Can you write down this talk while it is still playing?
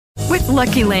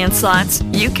Lucky Land Slots,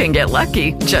 you can get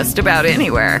lucky just about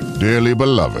anywhere. Dearly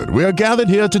beloved, we are gathered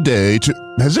here today to...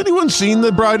 Has anyone seen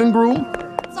the bride and groom?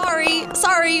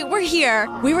 Sorry, we're here.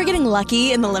 We were getting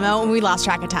lucky in the limo and we lost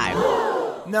track of time.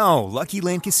 No, Lucky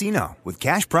Land Casino, with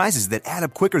cash prizes that add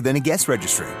up quicker than a guest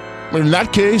registry. In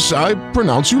that case, I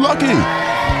pronounce you lucky.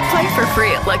 Play for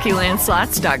free at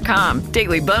LuckyLandSlots.com.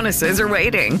 Daily bonuses are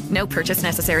waiting. No purchase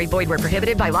necessary. Void where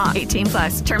prohibited by law.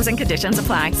 18+. Terms and conditions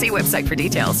apply. See website for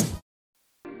details.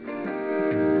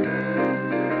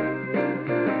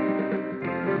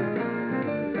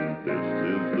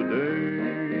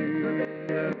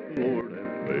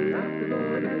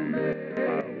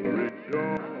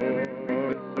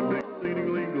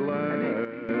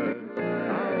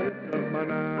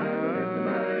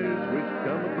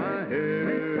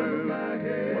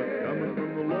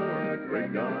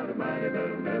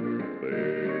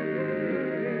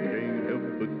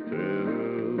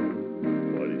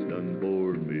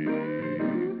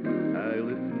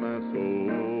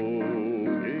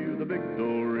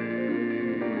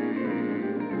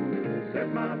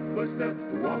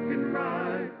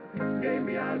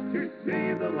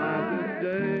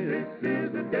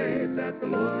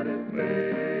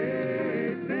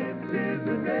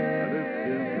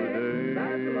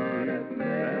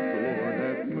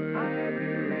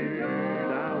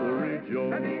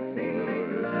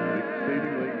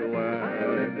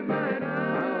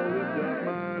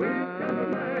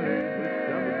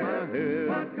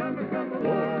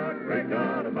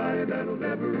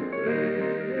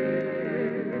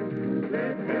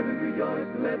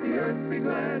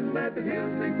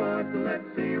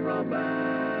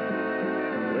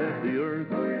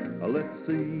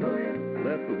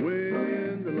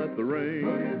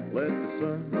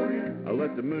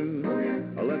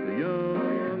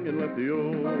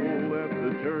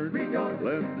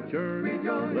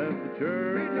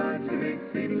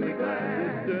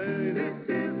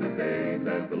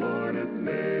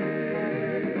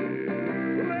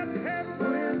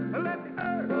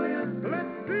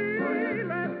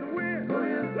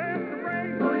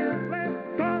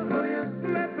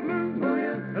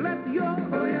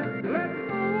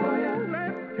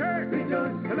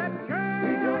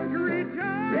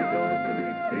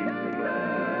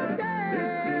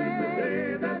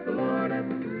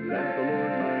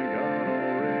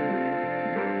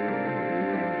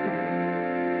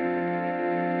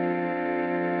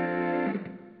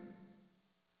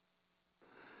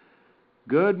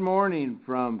 Good morning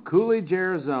from Coolidge,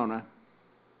 Arizona.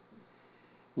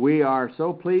 We are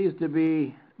so pleased to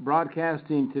be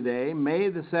broadcasting today, May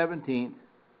the 17th,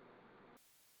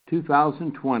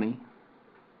 2020.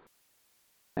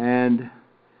 And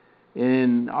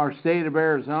in our state of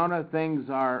Arizona, things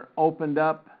are opened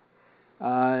up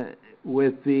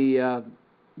with the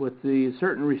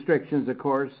certain restrictions, of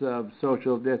course, of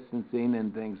social distancing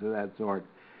and things of that sort.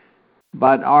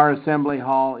 But our assembly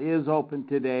hall is open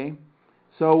today.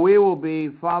 So we will be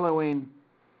following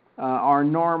our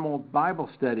normal Bible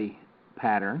study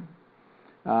pattern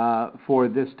for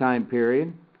this time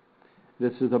period.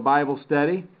 This is a Bible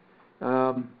study.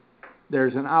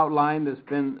 There's an outline that's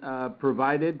been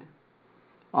provided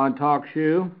on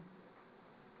TalkShoe.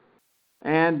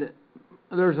 And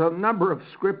there's a number of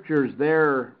scriptures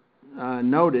there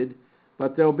noted,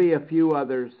 but there'll be a few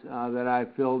others that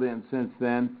I've filled in since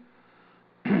then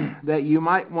that you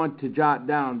might want to jot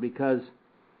down, because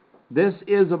this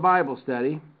is a Bible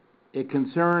study. It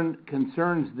concerns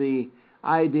the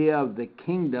idea of the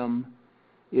kingdom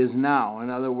is now. In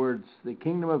other words, the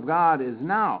kingdom of God is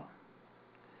now,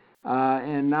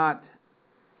 and not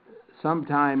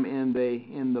sometime in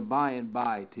the by and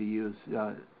by, to use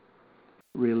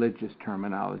religious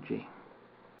terminology.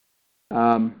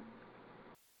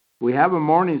 We have a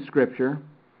morning scripture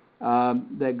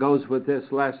that goes with this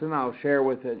lesson. I'll share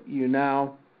with you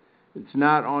now. It's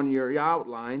not on your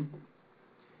outline,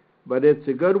 but it's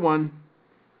a good one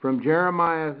from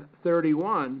Jeremiah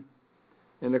 31.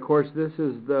 And of course, this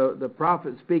is the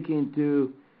prophet speaking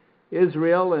to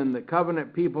Israel and the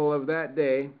covenant people of that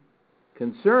day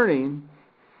concerning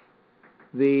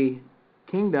the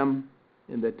kingdom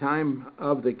in the time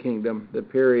of the kingdom, the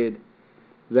period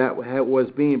that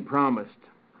was being promised.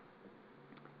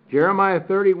 Jeremiah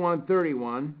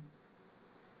 31:31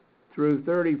 through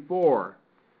 34.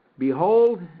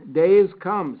 Behold, days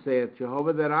come, saith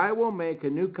Jehovah, that I will make a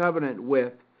new covenant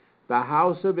with the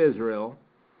house of Israel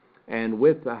and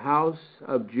with the house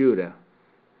of Judah,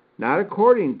 not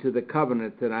according to the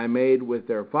covenant that I made with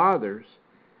their fathers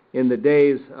in the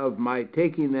days of my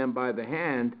taking them by the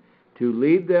hand to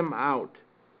lead them out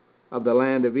of the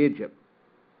land of Egypt,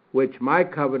 which my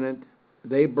covenant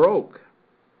they broke,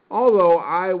 although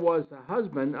I was a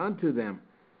husband unto them,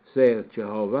 saith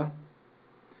Jehovah.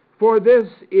 For this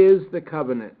is the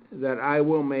covenant that I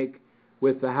will make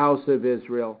with the house of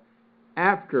Israel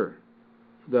after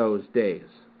those days,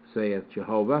 saith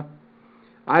Jehovah.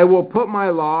 I will put my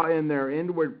law in their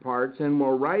inward parts, and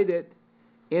will write it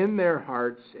in their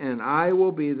hearts, and I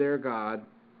will be their God,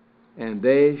 and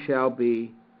they shall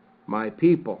be my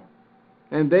people.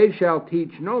 And they shall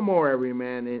teach no more every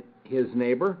man his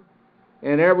neighbor,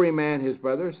 and every man his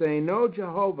brother, saying, Know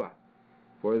Jehovah,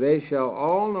 for they shall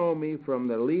all know me, from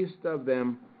the least of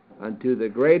them unto the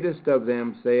greatest of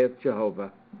them, saith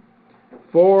Jehovah.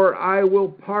 For I will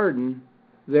pardon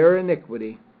their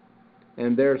iniquity,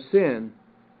 and their sin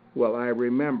will I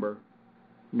remember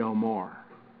no more.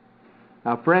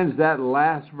 Now, friends, that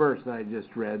last verse I just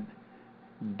read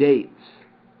dates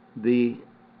the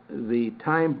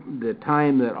time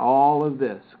that all of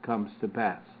this comes to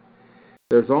pass.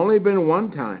 There's only been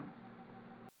one time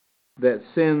that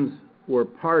sins were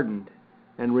pardoned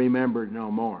and remembered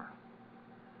no more.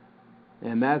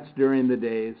 And that's during the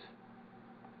days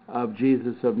of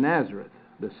Jesus of Nazareth,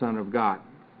 the Son of God,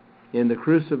 in the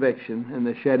crucifixion and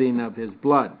the shedding of his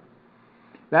blood.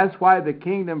 That's why the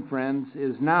kingdom, friends,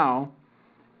 is now,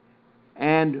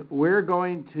 and we're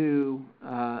going to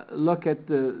look at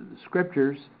the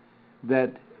scriptures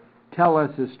that tell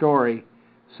us a story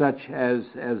such as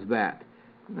that.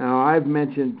 Now, I've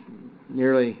mentioned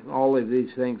nearly all of these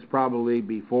things probably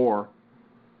before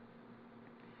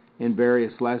in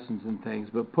various lessons and things,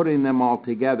 but putting them all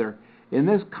together in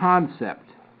this concept,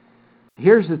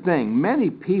 here's the thing. Many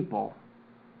people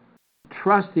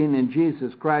trusting in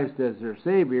Jesus Christ as their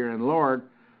Savior and Lord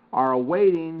are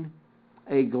awaiting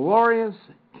a glorious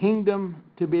kingdom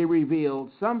to be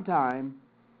revealed sometime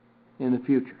in the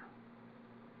future.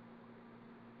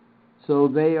 So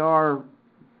they are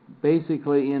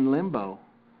basically in limbo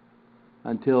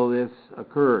until this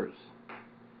occurs.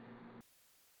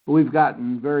 We've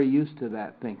gotten very used to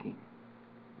that thinking.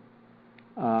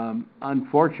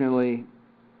 Unfortunately,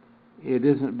 it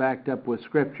isn't backed up with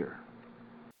Scripture.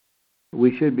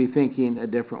 We should be thinking a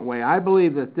different way. I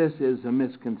believe that this is a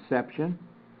misconception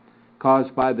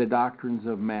caused by the doctrines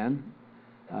of men,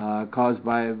 caused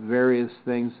by various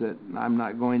things that I'm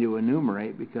not going to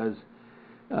enumerate because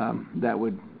that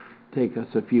would take us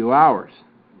a few hours.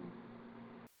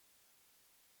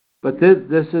 But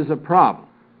this is a problem.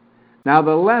 Now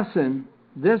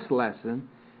this lesson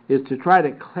is to try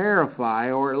to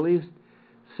clarify, or at least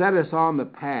set us on the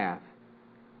path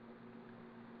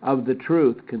of the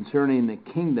truth concerning the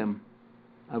kingdom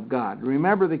of God.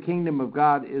 Remember, the kingdom of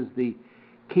God is the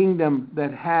kingdom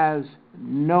that has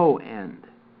no end.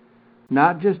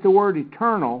 Not just the word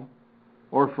eternal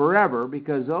or forever,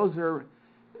 because those are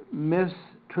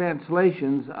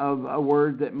mistranslations of a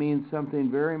word that means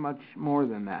something very much more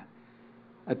than that.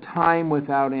 A time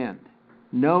without end.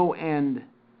 No end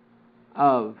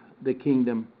of the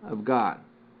kingdom of God.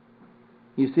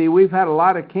 You see, we've had a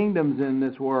lot of kingdoms in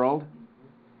this world,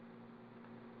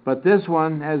 but this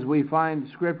one, as we find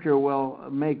Scripture will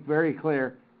make very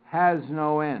clear, has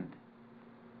no end.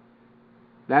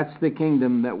 That's the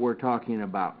kingdom that we're talking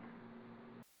about.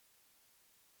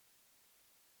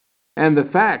 And the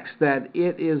facts that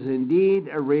it is indeed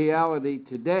a reality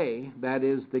today, that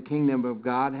is the kingdom of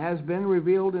God, has been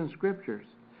revealed in Scriptures.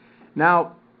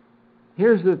 Now,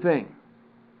 here's the thing.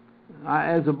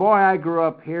 As a boy, I grew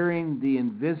up hearing the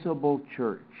invisible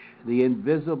church. The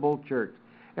invisible church.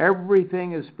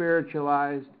 Everything is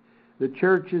spiritualized. The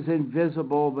church is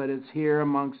invisible, but it's here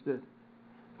amongst us.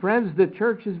 Friends, the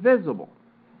church is visible.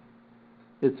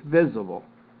 It's visible.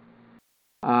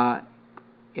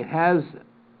 It has,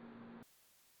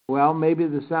 well, maybe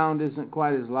the sound isn't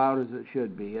quite as loud as it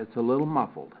should be. It's a little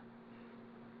muffled.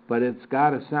 But it's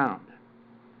got a sound.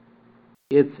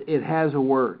 It has a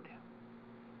word.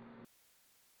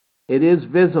 It is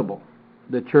visible,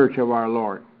 the church of our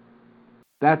Lord.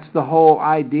 That's the whole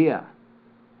idea,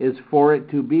 is for it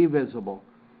to be visible,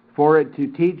 for it to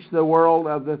teach the world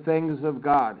of the things of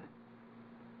God,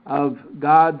 of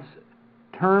God's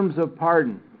terms of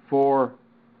pardon for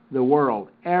the world,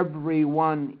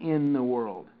 everyone in the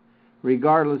world,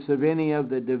 regardless of any of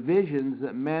the divisions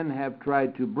that men have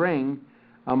tried to bring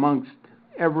amongst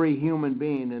every human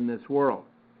being in this world.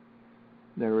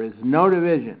 There is no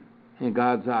division in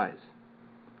God's eyes,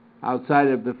 outside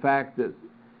of the fact that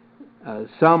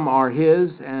some are His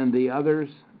and the others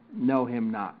know Him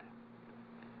not.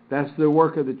 That's the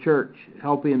work of the church,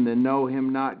 helping the know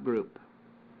Him not group.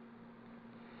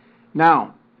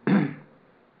 Now, the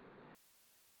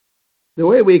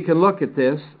way we can look at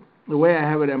this, the way I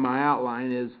have it in my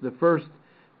outline, is the first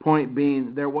point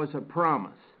being there was a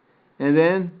promise. And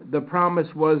then the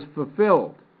promise was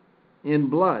fulfilled in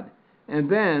blood. And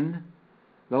then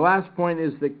the last point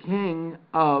is the king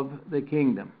of the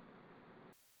kingdom.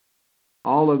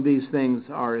 All of these things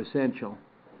are essential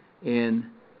in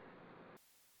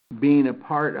being a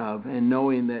part of and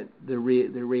knowing that the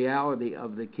reality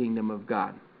of the kingdom of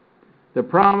God. The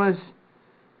promise,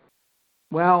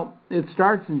 well, it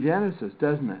starts in Genesis,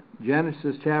 doesn't it?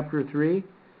 Genesis chapter 3,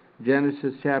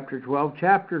 Genesis chapter 12.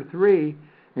 Chapter 3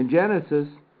 in Genesis,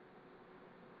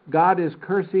 God is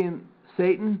cursing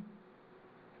Satan,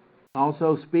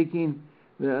 also speaking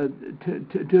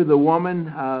to the woman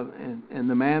and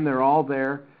the man. They're all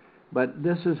there, but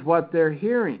this is what they're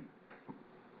hearing.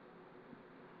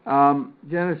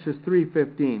 Genesis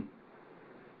 3:15,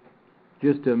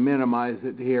 just to minimize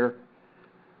it here.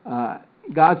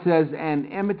 God says, "And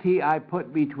enmity I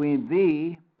put between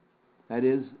thee," that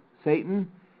is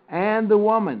Satan, "and the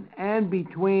woman, and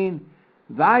between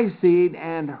thy seed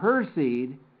and her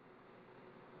seed.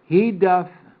 He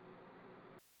doth,"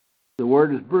 the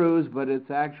word is bruise, but it's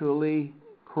actually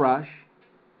crush.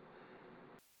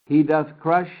 "He doth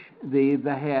crush thee,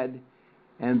 the head,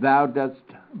 and thou dost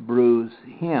bruise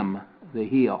him," the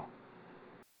heel.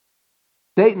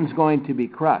 Satan's going to be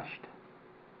crushed.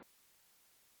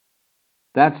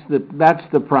 That's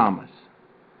the promise.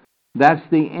 That's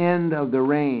the end of the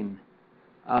reign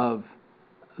of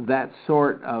that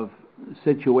sort of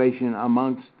situation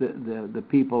amongst the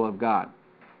people of God,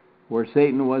 where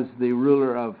Satan was the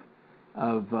ruler of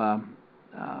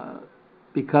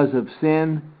because of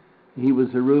sin. He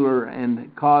was the ruler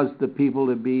and caused the people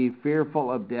to be fearful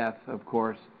of death, of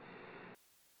course.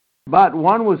 But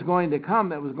one was going to come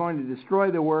that was going to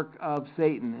destroy the work of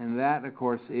Satan, and that, of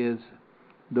course, is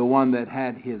the one that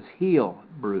had his heel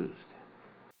bruised.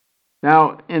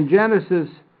 Now, in Genesis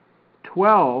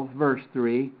 12, verse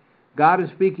 3, God is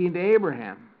speaking to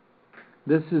Abraham.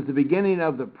 This is the beginning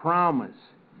of the promise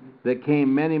that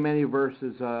came many, many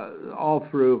verses all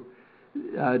through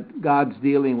God's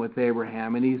dealing with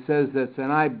Abraham. And he says this,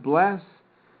 "And I bless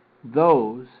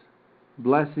those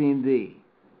blessing thee."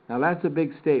 Now that's a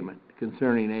big statement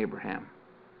concerning Abraham,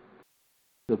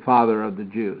 the father of the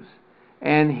Jews.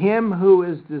 "And him who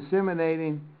is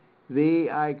disseminating thee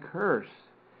I curse,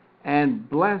 and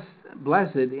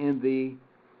blessed in thee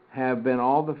have been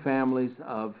all the families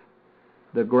of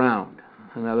the ground."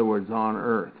 In other words, on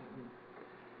earth.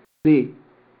 See,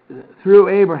 through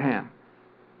Abraham.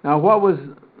 Now,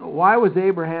 why was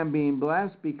Abraham being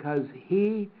blessed? Because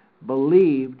he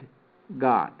believed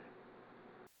God.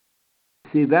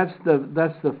 See, that's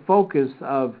the focus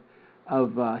of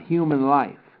human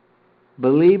life.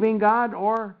 Believing God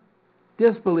or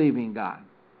disbelieving God.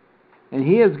 And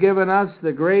he has given us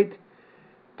the great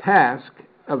task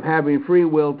of having free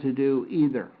will to do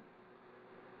either.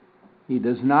 He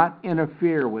does not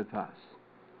interfere with us.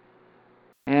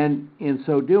 And in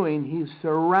so doing, he's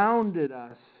surrounded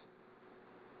us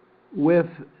with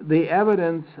the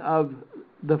evidence of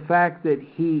the fact that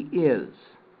he is,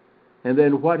 and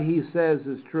then what he says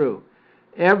is true.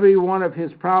 Every one of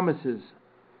his promises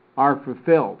are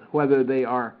fulfilled, whether they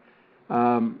are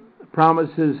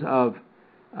promises of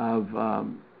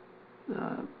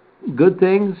good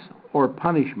things or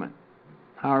punishment,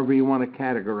 however you want to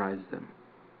categorize them.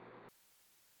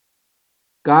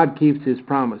 God keeps his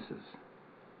promises.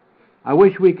 I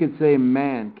wish we could say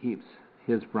man keeps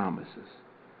his promises,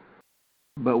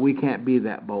 but we can't be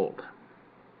that bold.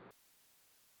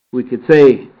 We could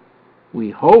say we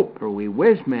hope or we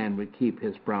wish man would keep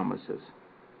his promises.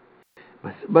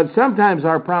 But sometimes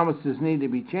our promises need to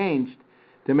be changed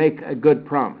to make a good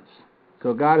promise.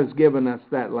 So God has given us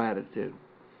that latitude.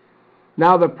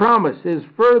 Now the promise is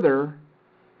further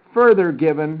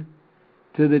given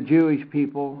to the Jewish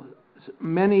people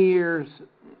many years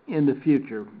in the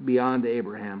future beyond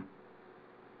Abraham.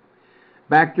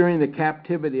 Back during the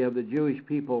captivity of the Jewish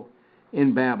people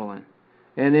in Babylon.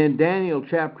 And in Daniel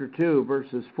chapter 2,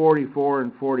 verses 44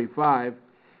 and 45,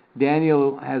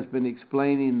 Daniel has been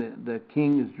explaining the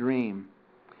king's dream.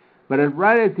 But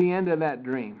right at the end of that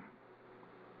dream,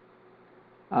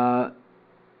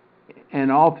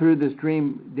 and all through this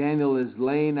dream, Daniel is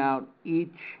laying out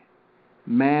each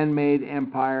man-made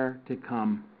empire to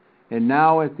come. And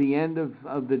now at the end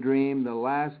of the dream, the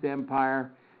last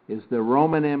empire is the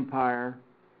Roman Empire.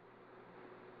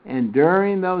 And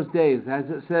during those days, as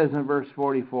it says in verse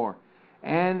 44,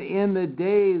 "And in the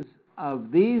days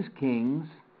of these kings,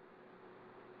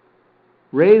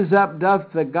 raise up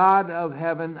doth the God of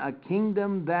heaven a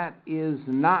kingdom that is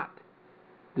not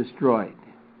destroyed.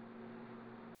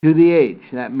 To the age,"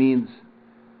 that means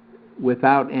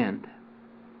without end.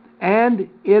 "And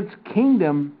its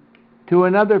kingdom to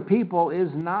another people is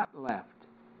not left.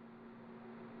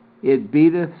 It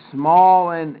beateth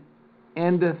small and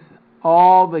endeth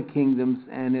all the kingdoms,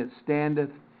 and it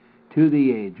standeth to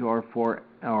the age, or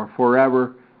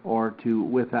forever, or to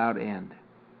without end.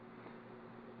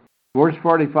 Verse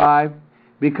 45,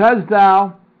 because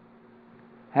thou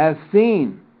hast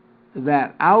seen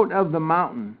that out of the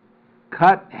mountain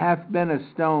cut hath been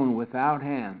a stone without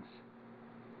hands,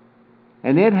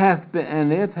 and it hath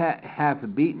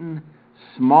beaten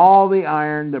small the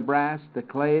iron, the brass, the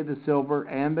clay, the silver,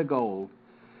 and the gold.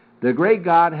 The great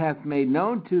God hath made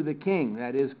known to the king,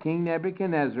 that is King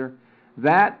Nebuchadnezzar,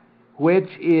 that which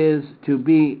is to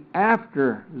be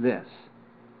after this.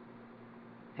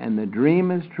 And the dream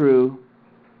is true,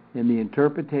 and the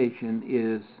interpretation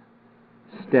is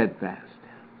steadfast.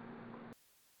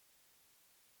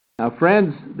 Now,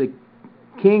 friends, the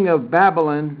king of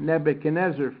Babylon,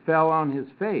 Nebuchadnezzar, fell on his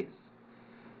face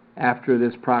after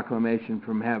this proclamation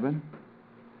from heaven.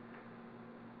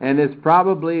 And it's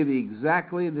probably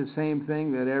exactly the same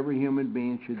thing that every human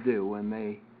being should do when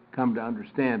they come to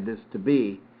understand this to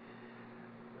be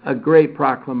a great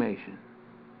proclamation.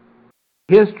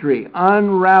 History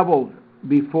unraveled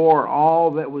before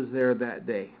all that was there that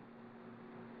day.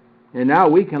 And now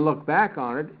we can look back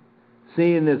on it,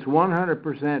 seeing this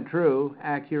 100% true,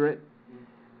 accurate.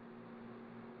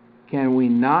 Can we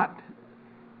not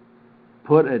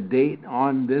put a date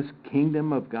on this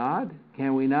kingdom of God?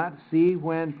 Can we not see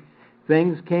when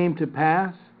things came to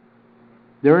pass?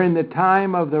 During the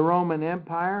time of the Roman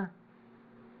Empire,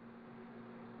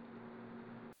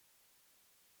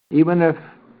 even if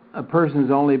a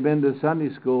person's only been to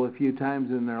Sunday school a few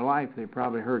times in their life, they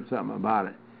probably heard something about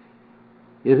it.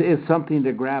 It's something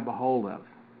to grab a hold of.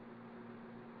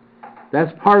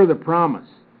 That's part of the promise.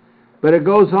 But it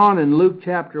goes on in Luke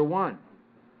chapter 1,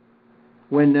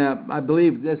 when I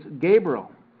believe this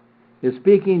Gabriel is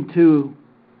speaking to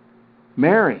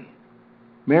Mary.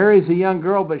 Mary's a young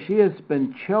girl, but she has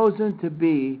been chosen to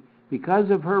be, because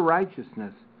of her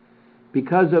righteousness,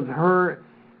 because of her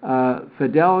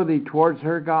fidelity towards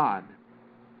her God,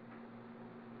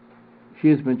 she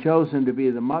has been chosen to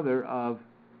be the mother of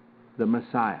the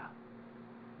Messiah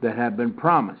that had been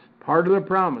promised. Part of the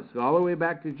promise, all the way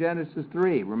back to Genesis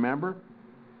 3, remember?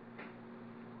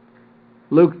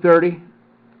 Luke 30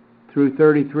 through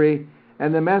 33,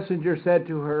 and the messenger said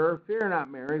to her, Fear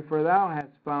not, Mary, for thou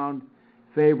hast found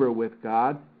favor with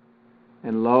God,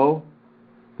 and lo,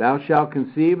 thou shalt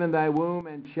conceive in thy womb,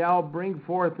 and shalt bring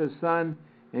forth a son,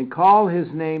 and call his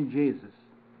name Jesus.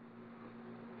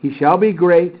 He shall be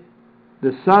great,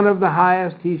 the Son of the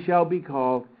Highest he shall be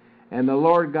called, and the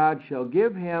Lord God shall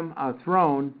give him a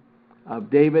throne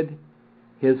of David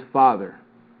his father.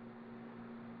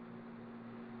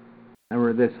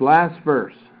 Remember, this last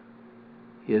verse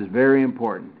is very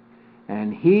important.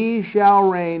 And he shall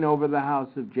reign over the house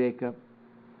of Jacob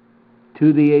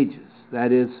to the ages,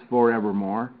 that is,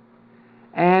 forevermore.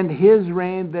 And his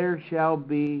reign there shall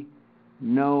be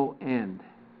no end.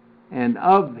 And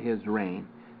of his reign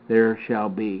there shall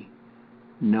be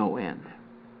no end.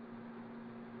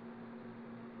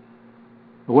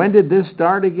 When did this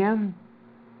start again?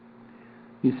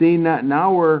 You see,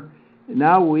 now we're in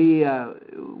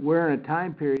a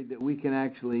time period that we can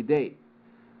actually date.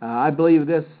 I believe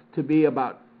this to be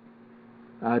about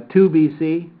 2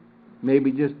 BC,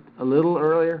 maybe just a little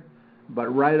earlier, but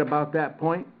right about that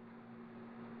point.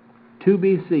 2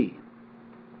 BC.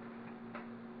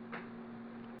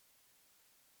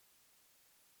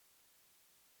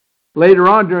 Later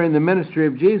on during the ministry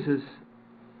of Jesus,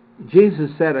 Jesus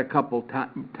set a couple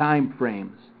time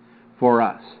frames for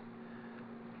us.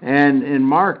 And in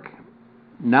Mark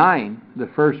 9,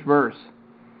 the first verse,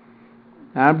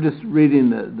 I'm just reading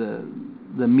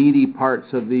the meaty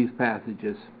parts of these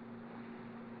passages.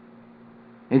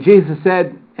 And Jesus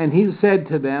said, and he said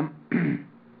to them,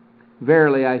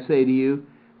 Verily I say to you,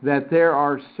 that there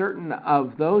are certain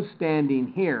of those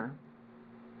standing here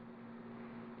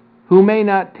who may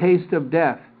not taste of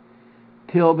death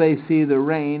till they see the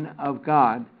reign of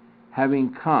God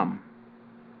having come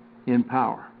in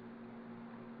power.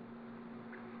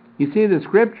 You see, the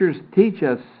Scriptures teach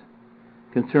us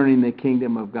concerning the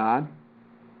kingdom of God,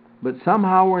 but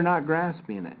somehow we're not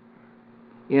grasping it.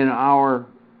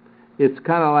 It's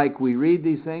kind of like we read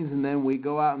these things and then we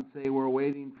go out and say we're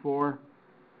waiting for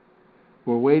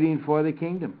the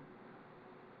kingdom.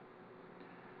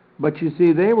 But you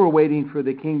see, they were waiting for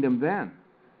the kingdom then.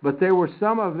 But there were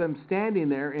some of them standing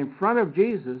there in front of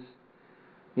Jesus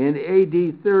in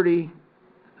AD 30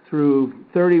 through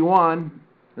 31,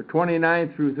 or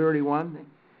 29 through 31.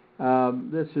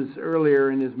 This is earlier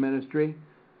in his ministry.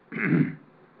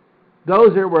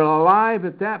 those that were alive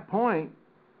at that point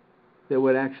that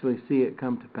would actually see it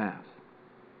come to pass.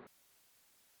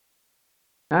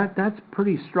 That's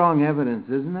pretty strong evidence,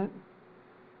 isn't it?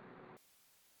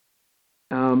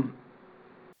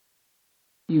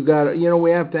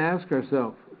 We have to ask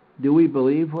ourselves, do we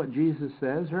believe what Jesus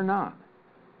says or not?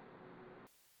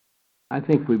 I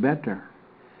think we better.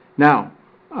 Now,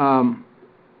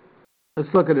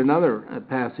 let's look at another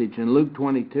passage in Luke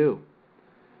 22,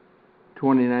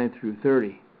 29 through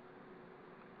 30.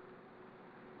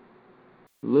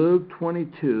 Luke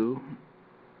 22,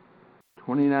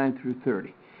 29 through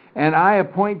 30. And I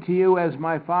appoint to you as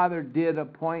my Father did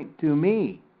appoint to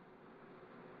me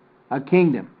a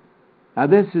kingdom. Now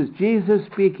this is Jesus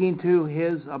speaking to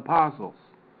his apostles.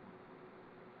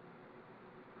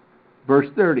 Verse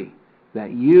 30.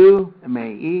 That you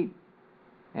may eat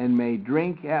and may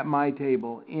drink at my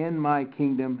table in my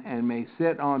kingdom and may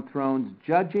sit on thrones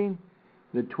judging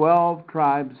the 12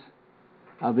 tribes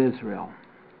of Israel.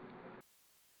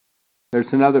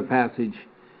 There's another passage,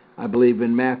 I believe,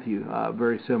 in Matthew,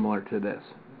 very similar to this.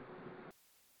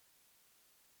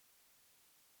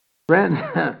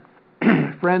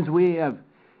 Friends, we have,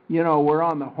 we're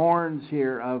on the horns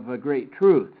here of a great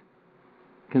truth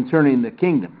concerning the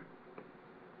kingdom.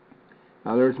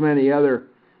 Now, there's many other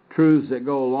truths that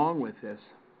go along with this.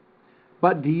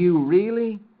 But do you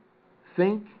really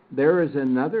think there is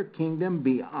another kingdom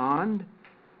beyond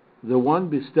the one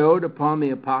bestowed upon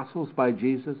the apostles by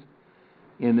Jesus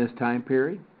in this time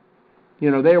period?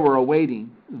 They were awaiting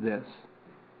this.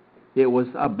 It was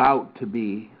about to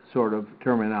be sort of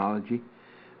terminology.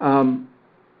 Now,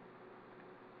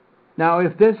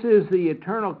 if this is the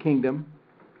eternal kingdom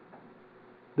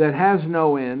that has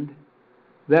no end,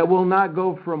 that will not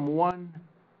go from one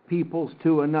peoples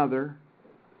to another,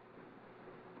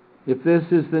 if this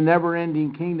is the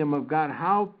never-ending kingdom of God,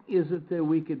 how is it that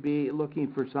we could be looking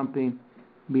for something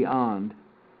beyond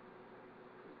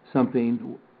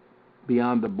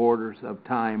the borders of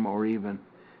time or even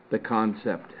the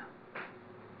concept?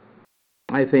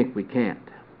 I think we can't.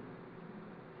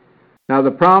 Now,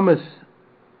 the promise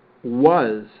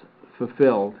was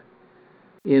fulfilled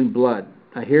in blood.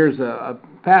 Now, here's a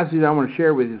passage I want to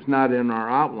share with you. It's not in our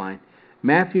outline.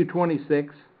 Matthew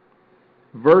 26,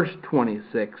 verse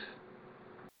 26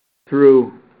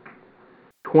 through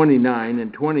 29.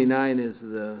 And 29 is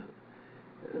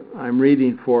I'm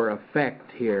reading for effect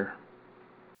here.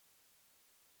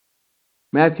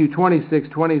 Matthew 26,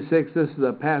 26, this is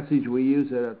a passage we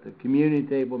use at the communion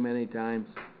table many times.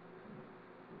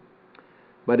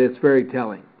 But it's very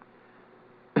telling.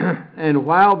 And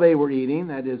while they were eating,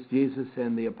 that is Jesus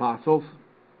and the apostles,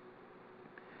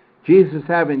 Jesus,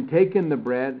 having taken the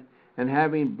bread and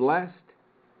having blessed,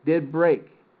 did break,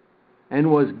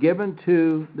 and was given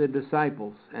to the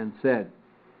disciples, and said,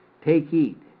 Take,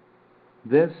 eat,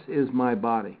 this is my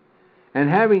body. And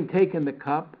having taken the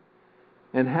cup,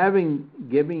 and having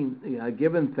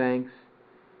given thanks,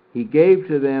 he gave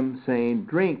to them, saying,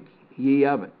 Drink ye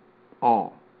of it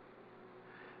all.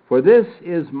 For this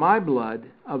is my blood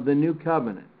of the new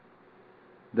covenant,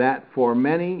 that for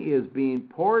many is being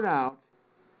poured out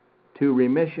to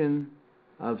remission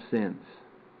of sins.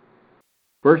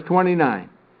 Verse 29,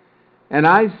 And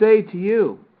I say to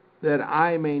you that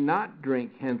I may not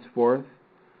drink henceforth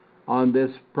on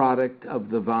this product of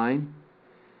the vine,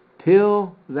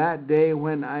 till that day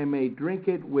when I may drink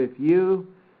it with you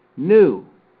new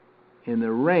in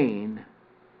the reign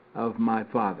of my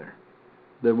Father.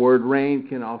 The word reign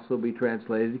can also be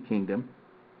translated kingdom.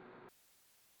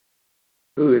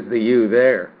 Who is the you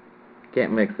there?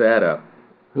 Can't mix that up.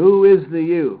 Who is the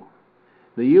you?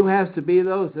 The you has to be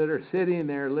those that are sitting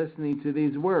there listening to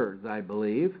these words, I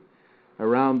believe,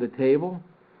 around the table.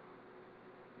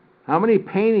 How many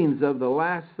paintings of the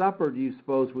Last Supper do you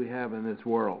suppose we have in this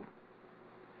world?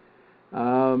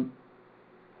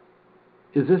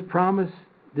 Did this promise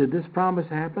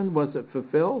happen? Was it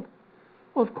fulfilled?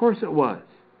 Well, of course it was.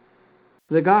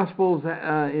 The Gospels,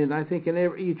 and I think in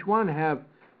each one, have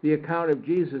the account of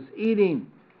Jesus eating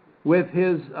with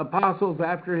his apostles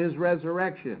after his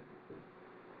resurrection.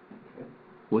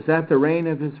 Was that the reign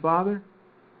of his Father?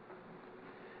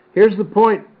 Here's the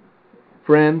point,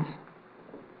 friends.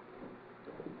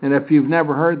 And if you've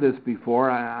never heard this before,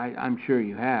 I'm sure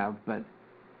you have, but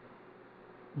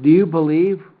do you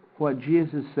believe what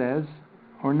Jesus says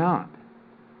or not?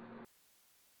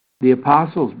 The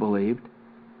apostles believed,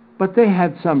 but they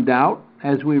had some doubt,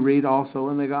 as we read also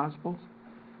in the Gospels.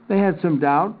 They had some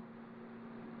doubt.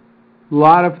 A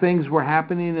lot of things were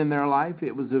happening in their life.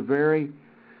 It was a very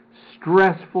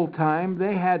stressful time.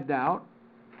 They had doubt.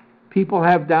 People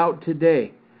have doubt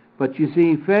today. But you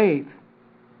see, faith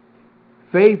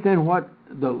Faith in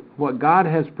what God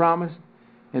has promised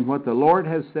and what the Lord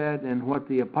has said and what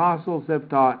the apostles have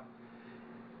taught.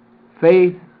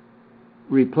 Faith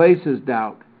replaces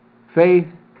doubt. Faith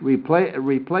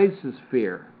replaces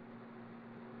fear.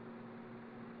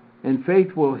 And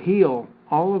faith will heal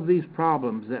all of these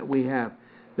problems that we have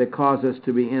that cause us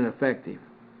to be ineffective.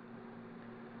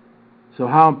 So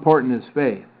how important is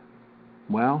faith?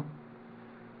 Well,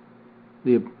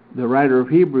 the writer of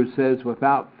Hebrews says,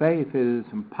 without faith it is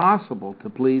impossible to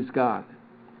please God.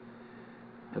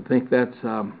 I think that's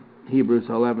Hebrews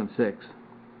 11:6.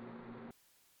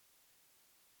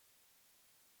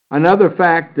 Another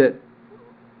fact that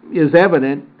is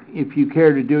evident if you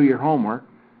care to do your homework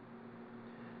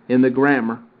in the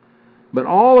grammar, but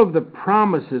all of the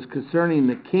promises concerning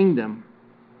the kingdom,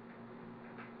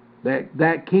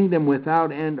 that kingdom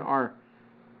without end, are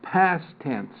past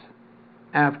tense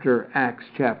after Acts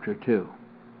chapter 2.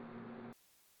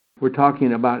 We're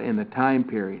talking about in the time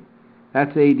period.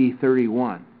 That's AD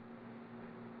 31.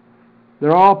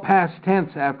 They're all past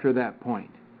tense after that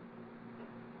point.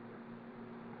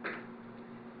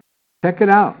 Check it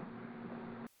out.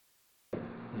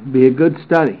 It'd be a good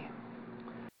study.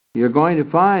 You're going to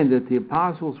find that the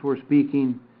apostles were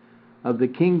speaking of the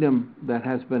kingdom that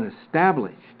has been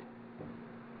established.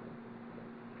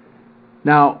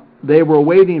 Now, they were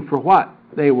waiting for what?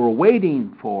 They were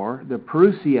waiting for the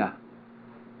parousia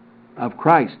of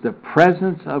Christ, the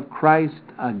presence of Christ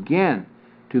again,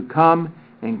 to come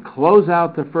and close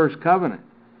out the first covenant.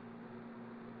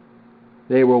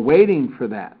 They were waiting for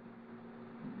that.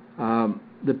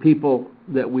 The people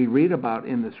that we read about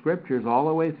in the Scriptures all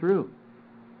the way through.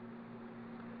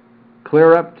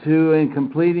 Clear up to and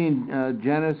completing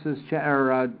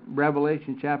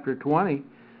Revelation chapter 20,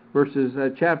 verses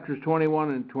chapters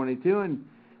 21 and 22 and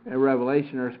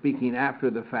Revelation are speaking after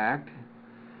the fact,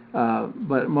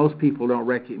 but most people don't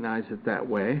recognize it that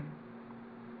way.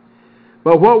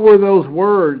 But what were those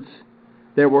words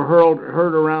that were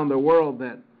heard around the world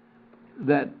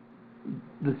that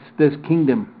this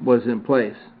kingdom was in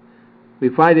place? We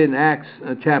find it in Acts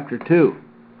chapter 2,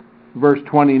 verse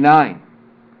 29.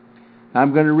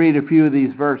 I'm going to read a few of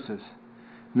these verses.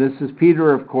 This is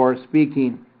Peter, of course,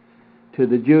 speaking to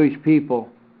the Jewish people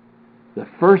the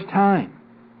first time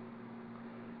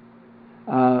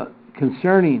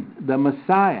concerning the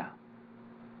Messiah,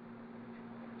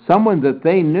 someone that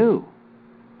they knew,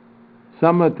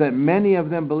 someone that many of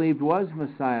them believed was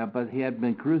Messiah, but he had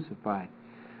been crucified.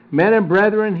 Men and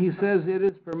brethren, he says, it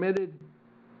is permitted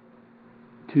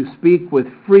to speak with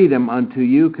freedom unto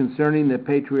you concerning the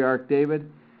patriarch David,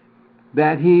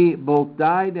 that he both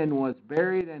died and was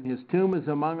buried, and his tomb is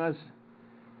among us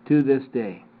to this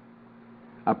day.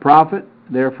 A prophet,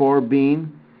 therefore,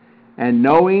 being, and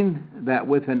knowing that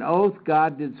with an oath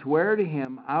God did swear to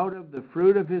him out of the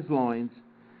fruit of his loins,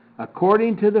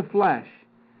 according to the flesh,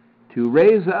 to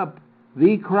raise up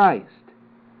the Christ,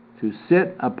 to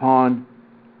sit upon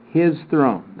his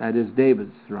throne, that is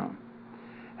David's throne.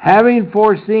 Having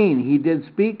foreseen, he did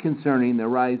speak concerning the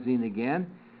rising again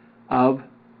of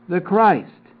the Christ.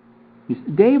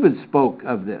 David spoke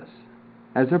of this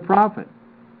as a prophet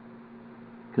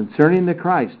concerning the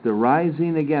Christ, the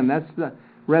rising again. That's the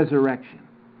resurrection.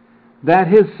 That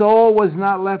his soul was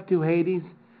not left to Hades,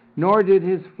 nor did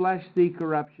his flesh see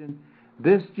corruption.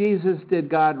 This Jesus did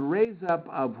God raise up,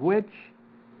 of which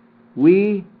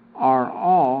we are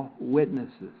all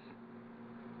witnesses.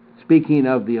 Speaking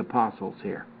of the apostles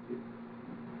here.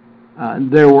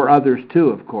 There were others too,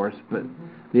 of course, but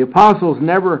the apostles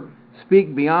never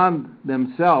speak beyond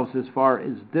themselves as far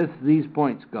as these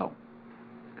points go,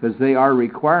 because they are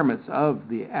requirements of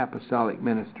the apostolic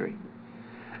ministry.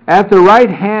 At the right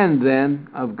hand, then,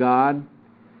 of God,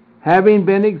 having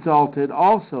been exalted,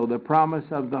 also the promise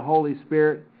of the Holy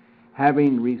Spirit,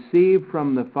 having received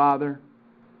from the Father,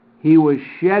 he was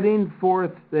shedding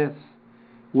forth this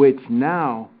which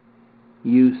now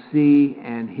you see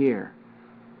and hear.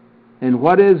 And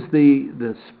what is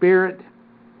the Spirit?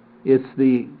 It's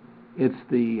the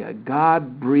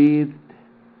God-breathed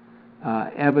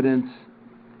evidence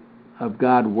of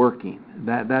God working.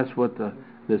 That's what the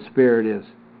Spirit is.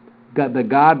 The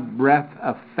God-breath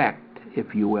effect,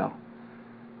 if you will.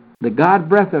 The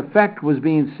God-breath effect was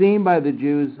being seen by the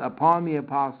Jews upon the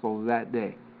apostles that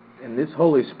day. And this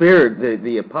Holy Spirit,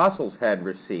 the apostles had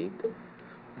received.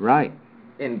 Right.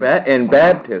 In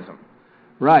baptism.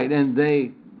 Right, and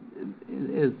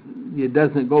it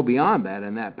doesn't go beyond that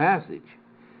in that passage.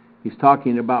 He's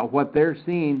talking about what they're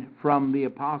seeing from the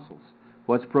apostles,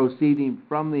 what's proceeding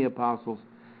from the apostles,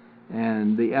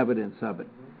 and the evidence of it.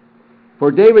 For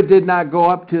David did not go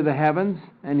up to the heavens,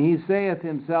 and he saith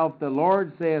himself, the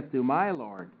Lord saith to my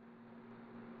Lord,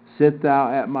 sit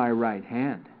thou at my right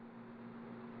hand.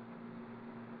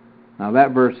 Now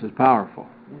that verse is powerful.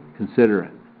 Consider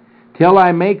it. Till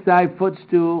I make thy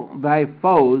footstool, thy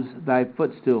foes thy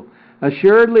footstool.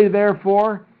 Assuredly,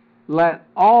 therefore, let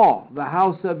all the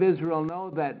house of Israel know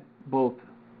that both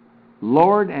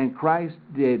Lord and Christ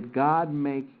did God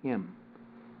make him,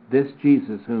 this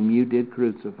Jesus whom you did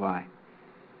crucify.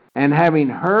 And having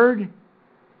heard,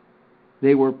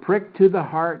 they were pricked to the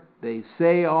heart. They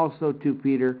say also to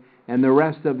Peter and the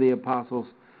rest of the apostles,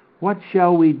 what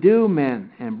shall we do,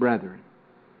 men and brethren?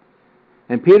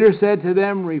 And Peter said to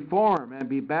them, reform and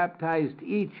be baptized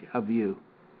each of you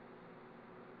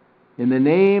in the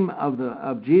name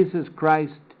of Jesus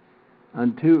Christ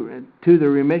to the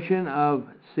remission of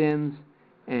sins,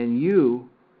 and you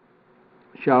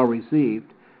shall receive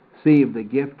the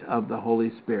gift of the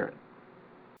Holy Spirit.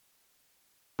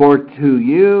 For to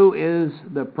you is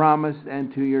the promise,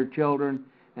 and to your children,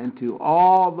 and to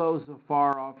all those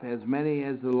afar off, as many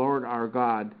as the Lord our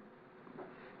God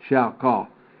shall call.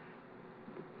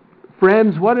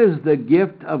 Friends, what is the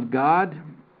gift of God?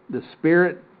 The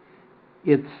Spirit,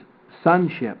 its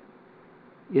sonship,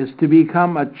 is to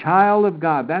become a child of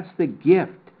God. That's the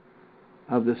gift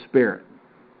of the Spirit.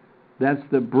 That's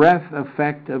the breath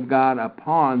effect of God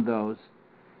upon those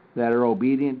that are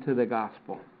obedient to the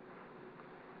gospel.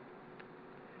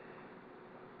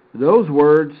 Those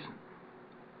words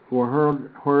were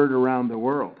heard around the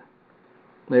world.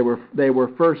 They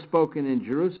were first spoken in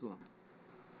Jerusalem,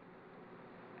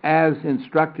 as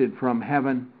instructed from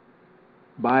heaven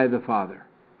by the Father.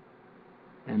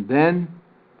 And then,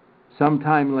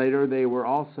 sometime later, they were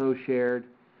also shared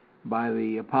by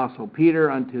the Apostle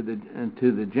Peter unto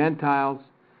the Gentiles,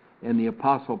 and the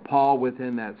Apostle Paul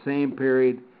within that same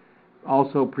period,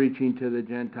 also preaching to the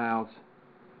Gentiles.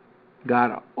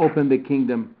 God opened the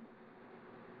kingdom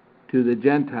to the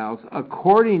Gentiles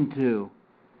according to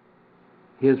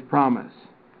his promise.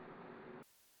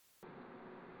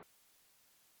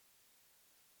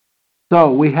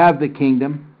 So we have the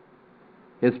kingdom.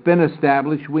 It's been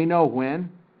established. We know when.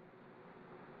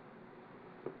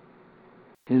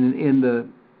 In the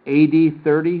AD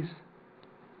 30s.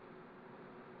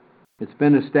 It's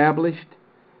been established.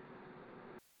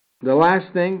 The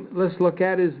last thing let's look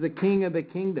at is the King of the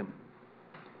kingdom.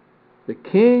 The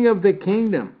King of the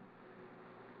kingdom.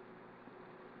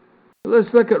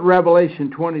 Let's look at Revelation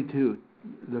 22,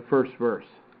 the first verse.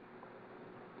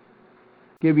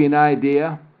 Give you an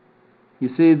idea. You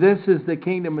see, this is the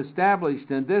kingdom established,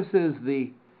 and this is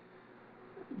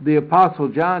the Apostle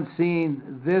John seeing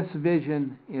this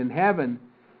vision in heaven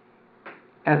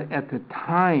at the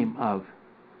time of,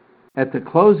 after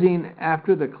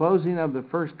the closing of the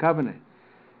first covenant,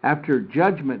 after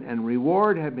judgment and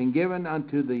reward had been given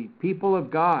unto the people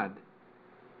of God.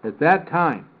 At that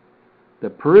time, the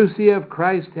parousia of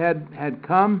Christ had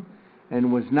come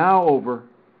and was now over.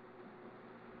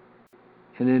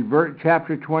 And in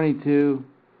chapter 22,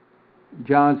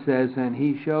 John says, and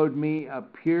he showed me a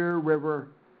pure river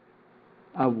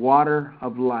of water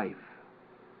of life,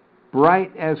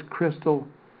 bright as crystal,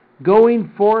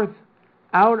 going forth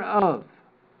out of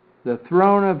the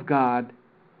throne of God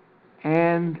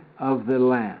and of the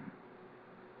Lamb.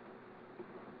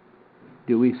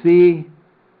 Do we see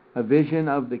a vision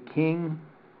of the King?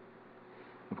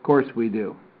 Of course we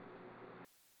do.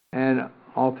 And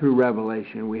all through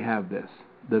Revelation we have this.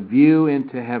 The view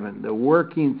into heaven, the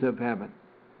workings of heaven.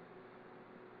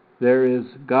 There is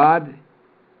God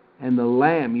and the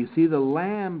Lamb. You see, the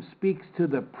Lamb speaks to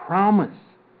the promise,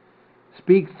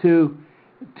 speaks to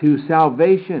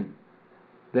salvation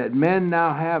that men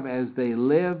now have as they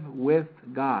live with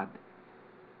God.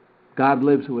 God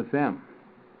lives with them.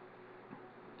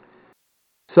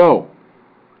 So,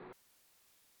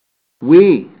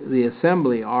 we, the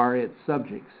assembly, are its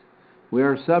subjects. We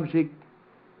are subject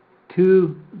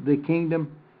to the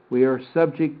kingdom. We are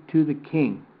subject to the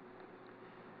King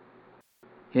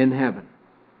in heaven.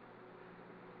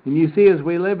 And you see, as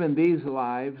we live in these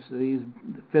lives, these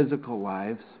physical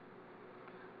lives,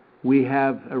 we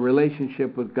have a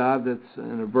relationship with God that's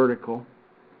in a vertical.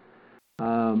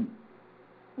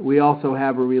 We also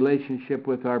have a relationship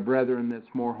with our brethren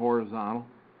that's more horizontal.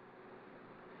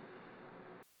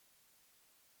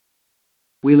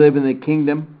 We live in the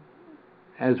kingdom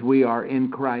as we are in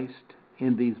Christ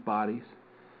in these bodies.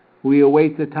 We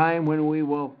await the time when we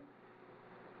will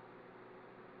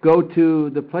go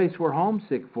to the place we're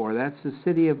homesick for. That's the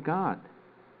city of God.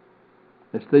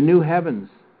 It's the new heavens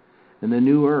and the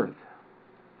new earth.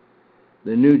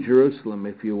 The new Jerusalem,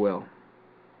 if you will.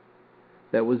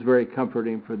 that was very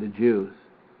comforting for the Jews.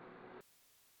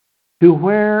 To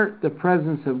where the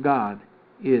presence of God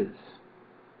is,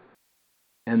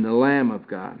 and the Lamb of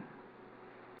God.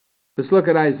 Let's look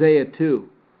at Isaiah 2.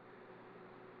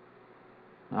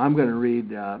 I'm going to read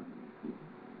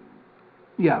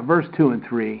verse 2 and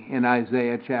 3 in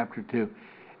Isaiah chapter 2.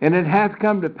 And it hath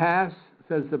come to pass,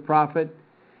 says the prophet,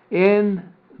 in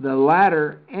the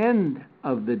latter end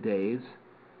of the days.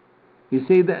 You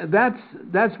see,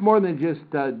 that's more than just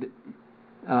the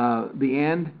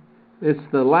end.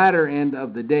 It's the latter end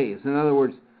of the days. In other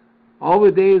words, all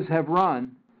the days have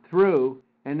run through,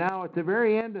 and now at the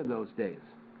very end of those days.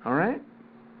 All right?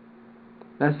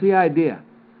 That's the idea.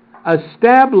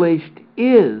 Established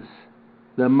is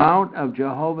the mount of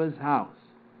Jehovah's house.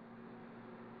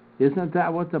 Isn't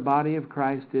that what the body of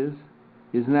Christ is?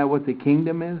 Isn't that what the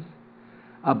kingdom is?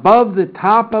 Above the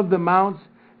top of the mounts,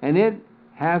 and it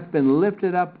hath been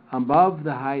lifted up above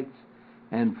the heights,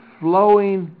 and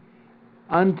flowing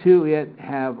unto it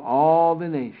have all the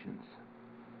nations.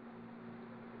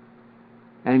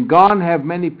 And gone have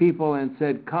many people, and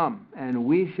said, Come, and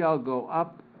we shall go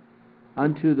up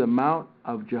unto the mount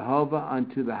of Jehovah,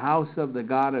 unto the house of the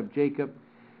God of Jacob,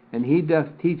 and he doth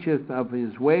teach us of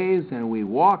his ways, and we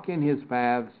walk in his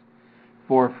paths.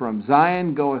 For from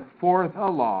Zion goeth forth a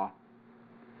law,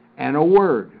 and a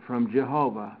word from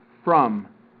Jehovah, from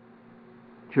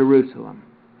Jerusalem.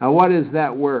 Now what is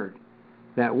that word?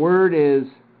 That word is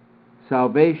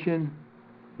salvation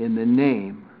in the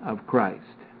name of Christ.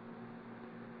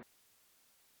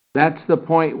 That's the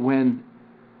point when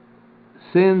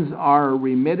sins are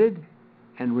remitted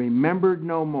and remembered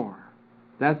no more.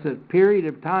 That's a period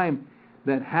of time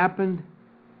that happened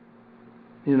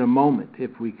in a moment,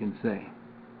 if we can say.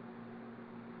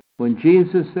 When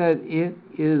Jesus said, It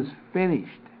is finished,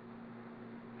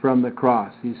 from the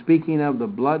cross, he's speaking of the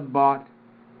blood-bought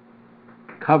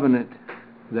covenant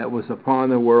that was upon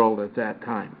the world at that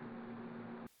time.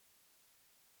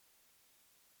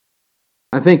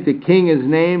 I think the king is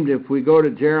named, if we go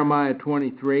to Jeremiah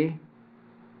 23,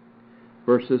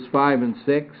 verses 5 and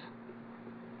 6.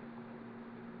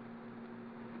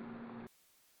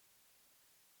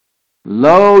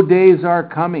 Lo, days are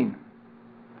coming,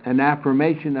 an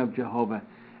affirmation of Jehovah,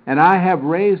 and I have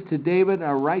raised to David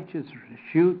a righteous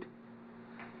shoot,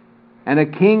 and a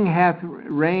king hath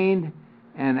reigned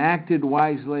and acted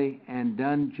wisely, and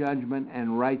done judgment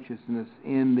and righteousness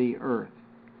in the earth.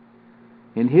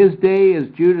 In his day is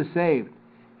Judah saved,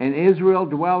 and Israel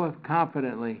dwelleth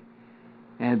confidently,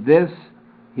 and this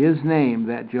his name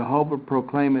that Jehovah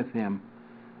proclaimeth him,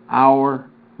 our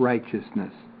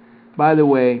righteousness. By the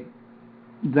way,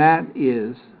 that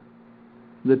is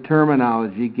the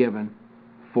terminology given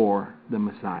for the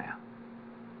Messiah,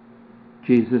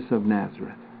 Jesus of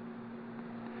Nazareth.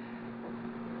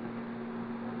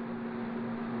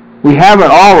 We have it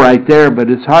all right there, but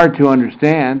it's hard to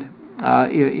understand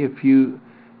if you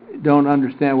don't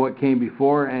understand what came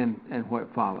before and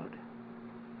what followed.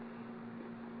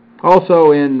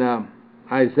 Also in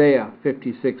Isaiah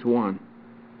 56:1,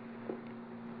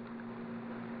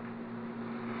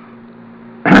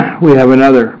 we have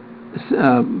another,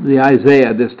 the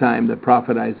Isaiah this time, the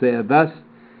prophet Isaiah. Thus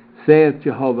saith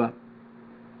Jehovah,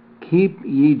 Keep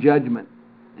ye judgment,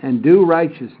 and do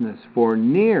righteousness, for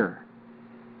near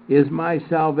is my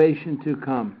salvation to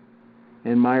come,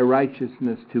 and my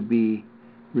righteousness to be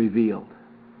revealed.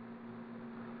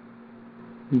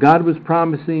 God was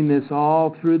promising this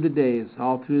all through the days,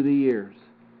 all through the years,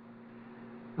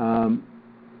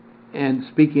 and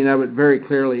speaking of it very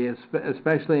clearly,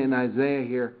 especially in Isaiah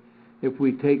here. If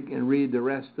we take and read the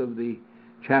rest of the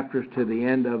chapters to the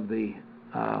end of the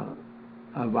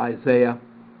of Isaiah,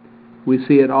 we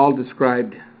see it all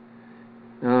described,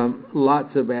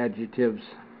 lots of adjectives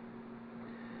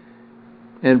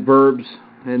and verbs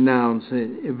and nouns,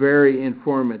 very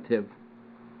informative.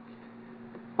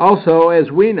 Also,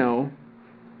 as we know,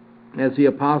 as the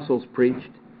apostles preached,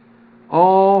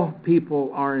 all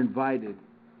people are invited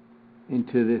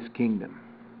into this kingdom.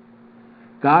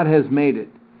 God has made it.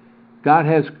 God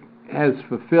has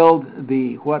fulfilled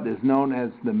what is known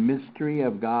as the mystery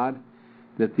of God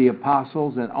that the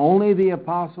apostles and only the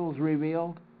apostles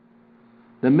revealed.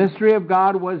 The mystery of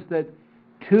God was that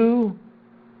two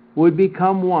would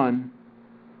become one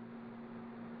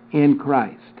in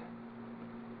Christ.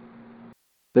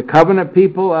 The covenant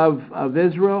people of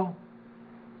Israel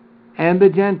and the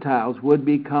Gentiles would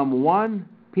become one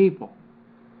people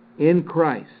in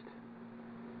Christ.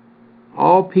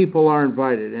 All people are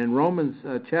invited. And Romans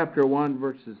chapter 1,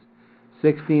 verses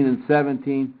 16 and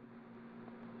 17,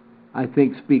 I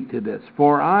think speak to this.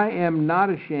 For I am not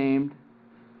ashamed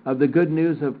of the good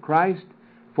news of Christ,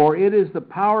 For it is the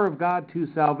power of God to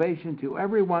salvation to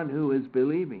everyone who is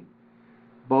believing,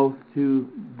 both to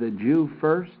the Jew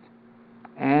first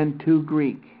and to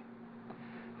Greek.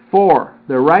 For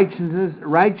the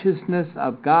righteousness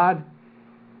of God,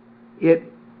 in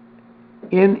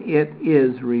it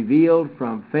is revealed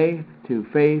from faith to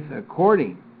faith,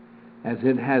 according as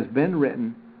it has been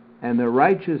written, and the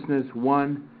righteousness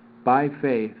won by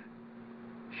faith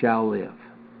shall live.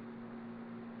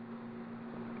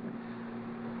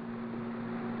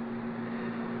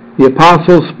 The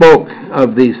apostles spoke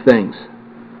of these things,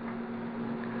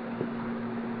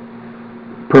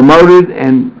 promoted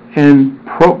and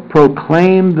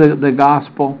proclaimed the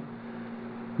gospel,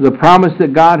 the promise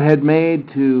that God had made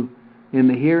in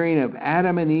the hearing of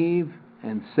Adam and Eve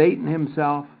and Satan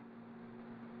himself.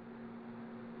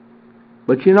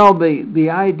 But you know, the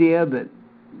idea that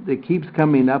keeps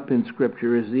coming up in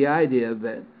Scripture is the idea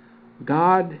that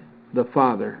God the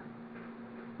Father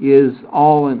is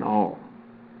all in all.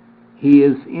 He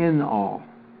is in all.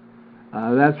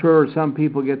 That's where some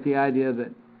people get the idea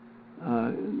that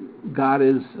God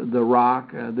is the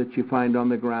rock that you find on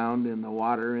the ground, in the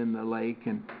water, in the lake,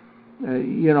 and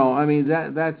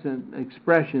that's an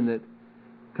expression that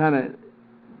kind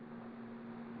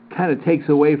of takes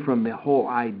away from the whole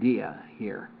idea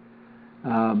here.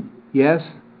 Yes,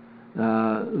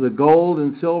 the gold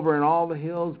and silver and all the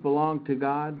hills belong to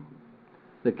God.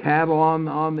 The cattle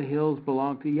on the hills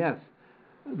belong to, yes,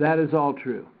 that is all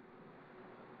true.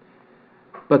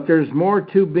 But there's more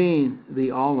to being the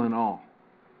all in all.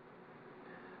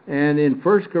 And in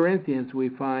 1 Corinthians we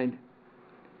find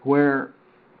where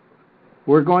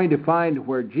we're going to find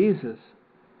where Jesus,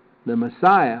 the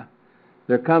Messiah,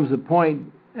 there comes a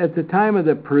point at the time of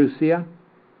the parousia,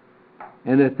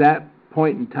 and at that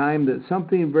point in time that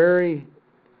something very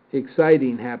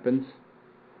exciting happens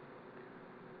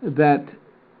that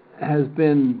has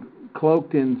been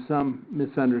cloaked in some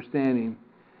misunderstanding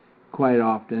quite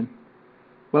often.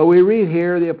 But we read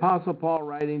here the Apostle Paul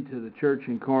writing to the church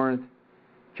in Corinth,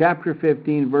 chapter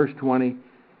 15, verse 20,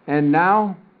 and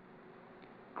now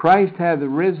Christ hath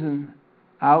risen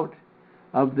out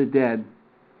of the dead,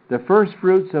 the first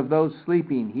fruits of those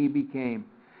sleeping he became.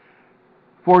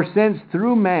 For since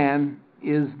through man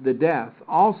is the death,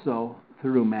 also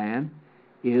through man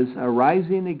is a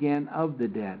rising again of the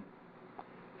dead.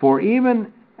 For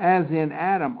even as in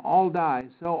Adam all die,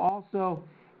 so also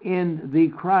in the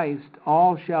Christ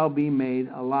all shall be made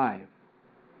alive,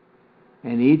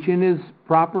 and each in his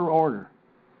proper order.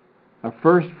 A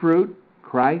first fruit,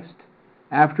 Christ;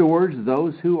 afterwards,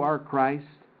 those who are Christ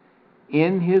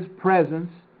in his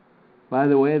presence. By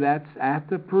the way, that's at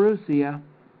the parousia.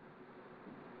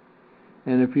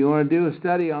 And if you want to do a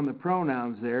study on the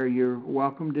pronouns there, you're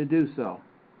welcome to do so,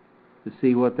 to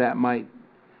see who that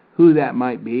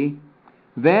might be.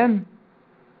 Then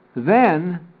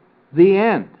the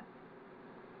end.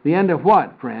 The end of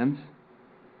what, friends?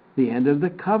 The end of the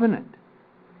covenant.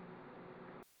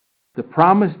 The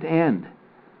promised end.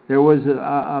 There was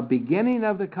a beginning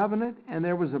of the covenant, and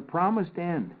there was a promised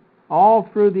end, all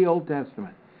through the Old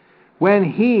Testament. When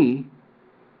he,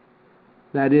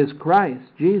 that is Christ,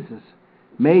 Jesus,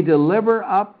 may deliver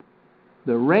up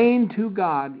the reign to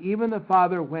God, even the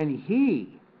Father, when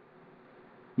he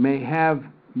may have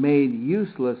made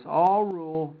useless all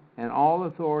rule and all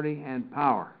authority and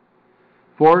power.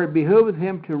 For it behoveth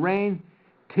him to reign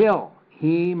till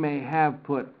he may have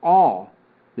put all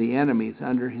the enemies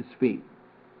under his feet.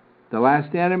 The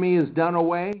last enemy is done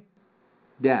away,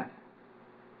 death.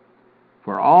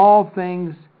 For all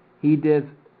things he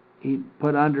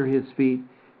put under his feet,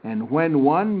 and when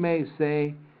one may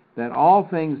say that all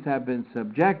things have been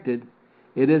subjected,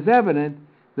 it is evident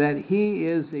that he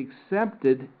is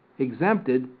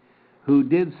exempted who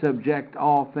did subject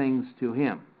all things to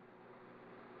him.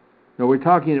 So we're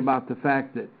talking about the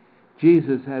fact that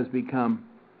Jesus has become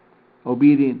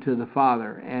obedient to the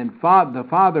Father, and the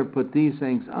Father put these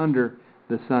things under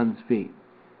the Son's feet.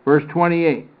 Verse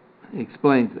 28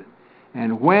 explains it.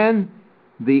 And when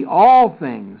the all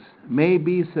things may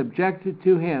be subjected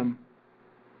to him,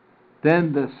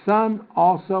 then the Son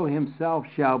also himself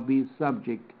shall be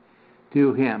subject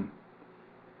to him,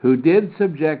 who did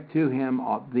subject to him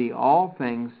the all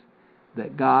things,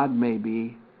 that God may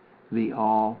be the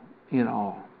all in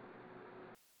all.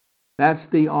 That's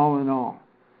the all in all.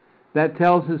 That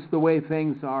tells us the way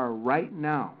things are right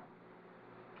now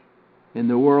in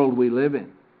the world we live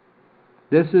in.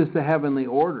 This is the heavenly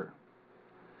order.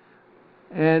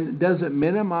 And does it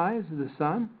minimize the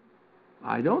Son?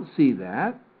 I don't see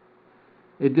that.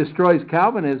 It destroys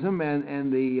Calvinism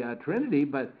and the Trinity,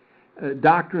 but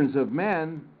doctrines of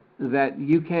men that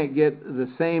you can't get the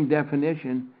same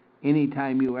definition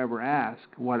anytime you ever ask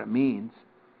what it means.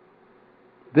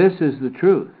 This is the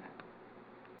truth.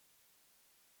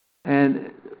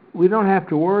 And we don't have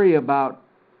to worry about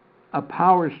a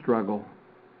power struggle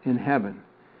in heaven.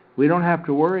 We don't have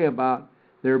to worry about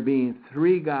there being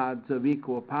three gods of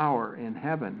equal power in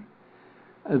heaven.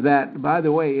 That, by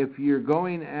the way, if you're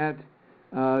going at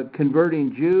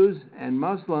converting Jews and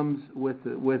Muslims with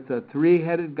a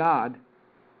three-headed God,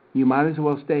 you might as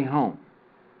well stay home,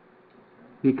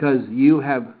 because you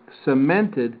have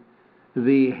cemented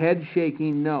the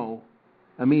head-shaking no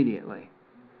immediately.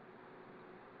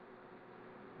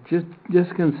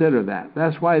 Just consider that.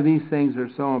 That's why these things are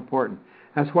so important.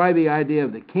 That's why the idea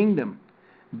of the kingdom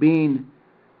being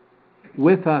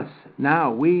with us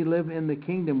now. We live in the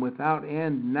kingdom without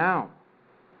end now.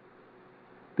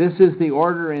 This is the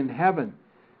order in heaven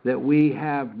that we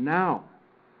have now.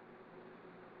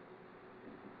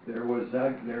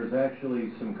 There's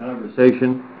actually some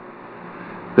conversation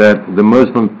that the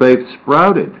Muslim faith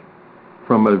sprouted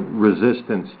from a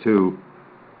resistance to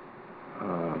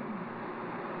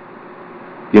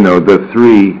the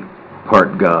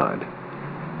three-part God.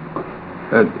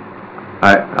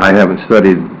 I haven't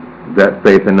studied that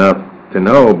faith enough to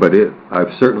know, but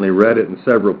I've certainly read it in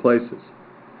several places.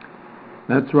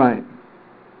 That's right.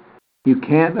 You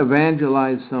can't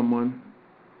evangelize someone,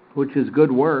 which is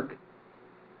good work,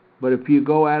 but if you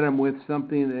go at them with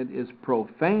something that is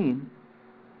profane,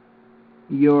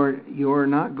 you're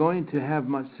not going to have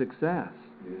much success.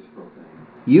 It is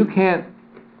profane.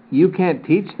 You can't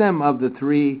teach them of the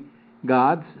three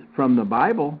gods from the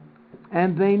Bible,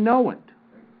 and they know it.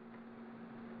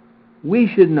 We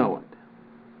should know it.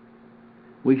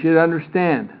 We should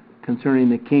understand concerning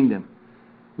the kingdom.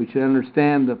 We should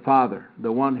understand the Father,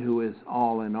 the one who is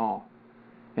all in all,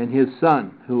 and His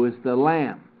Son, who is the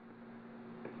Lamb,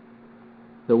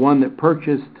 the one that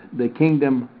purchased the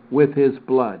kingdom with His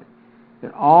blood.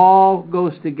 It all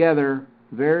goes together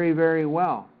very, very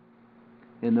well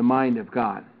in the mind of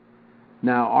God.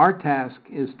 Now, our task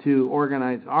is to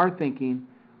organize our thinking,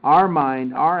 our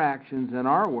mind, our actions, and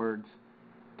our words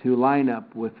to line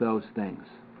up with those things.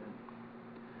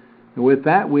 And with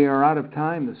that, we are out of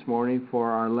time this morning for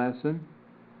our lesson.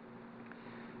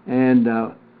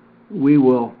 And we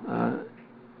will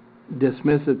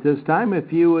dismiss at this time.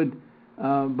 If you would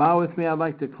bow with me, I'd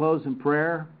like to close in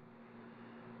prayer.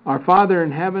 Our Father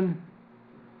in heaven,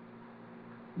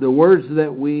 the words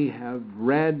that we have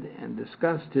read and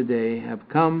discussed today have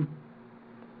come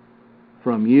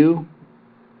from you,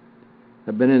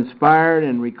 have been inspired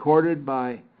and recorded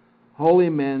by holy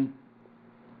men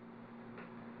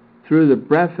through the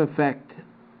breath effect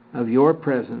of your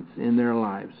presence in their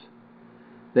lives,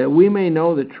 that we may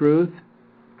know the truth,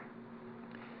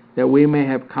 that we may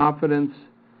have confidence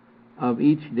of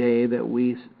each day that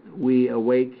we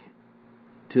awake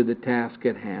to the task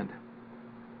at hand.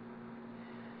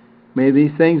 May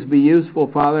these things be useful,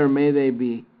 Father. May they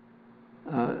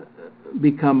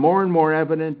become more and more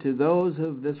evident to those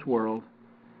of this world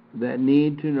that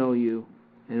need to know you.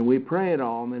 And we pray it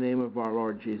all in the name of our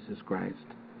Lord Jesus Christ.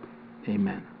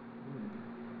 Amen.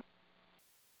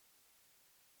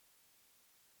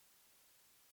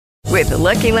 With the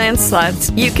Lucky Land Slots,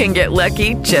 you can get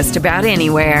lucky just about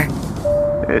anywhere.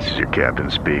 This is your captain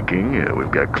speaking.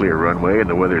 We've got clear runway and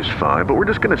the weather's fine, but we're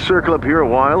just going to circle up here a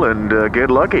while and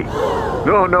get lucky.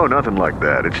 No, nothing like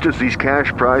that. It's just these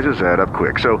cash prizes add up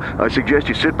quick. So I suggest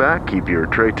you sit back, keep your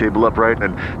tray table upright,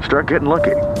 and start getting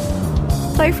lucky.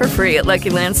 Play for free at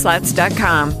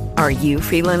LuckyLandSlots.com. Are you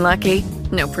feeling lucky?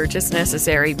 No purchase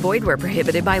necessary. Void where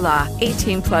prohibited by law.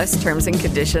 18+ terms and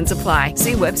conditions apply.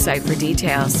 See website for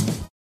details.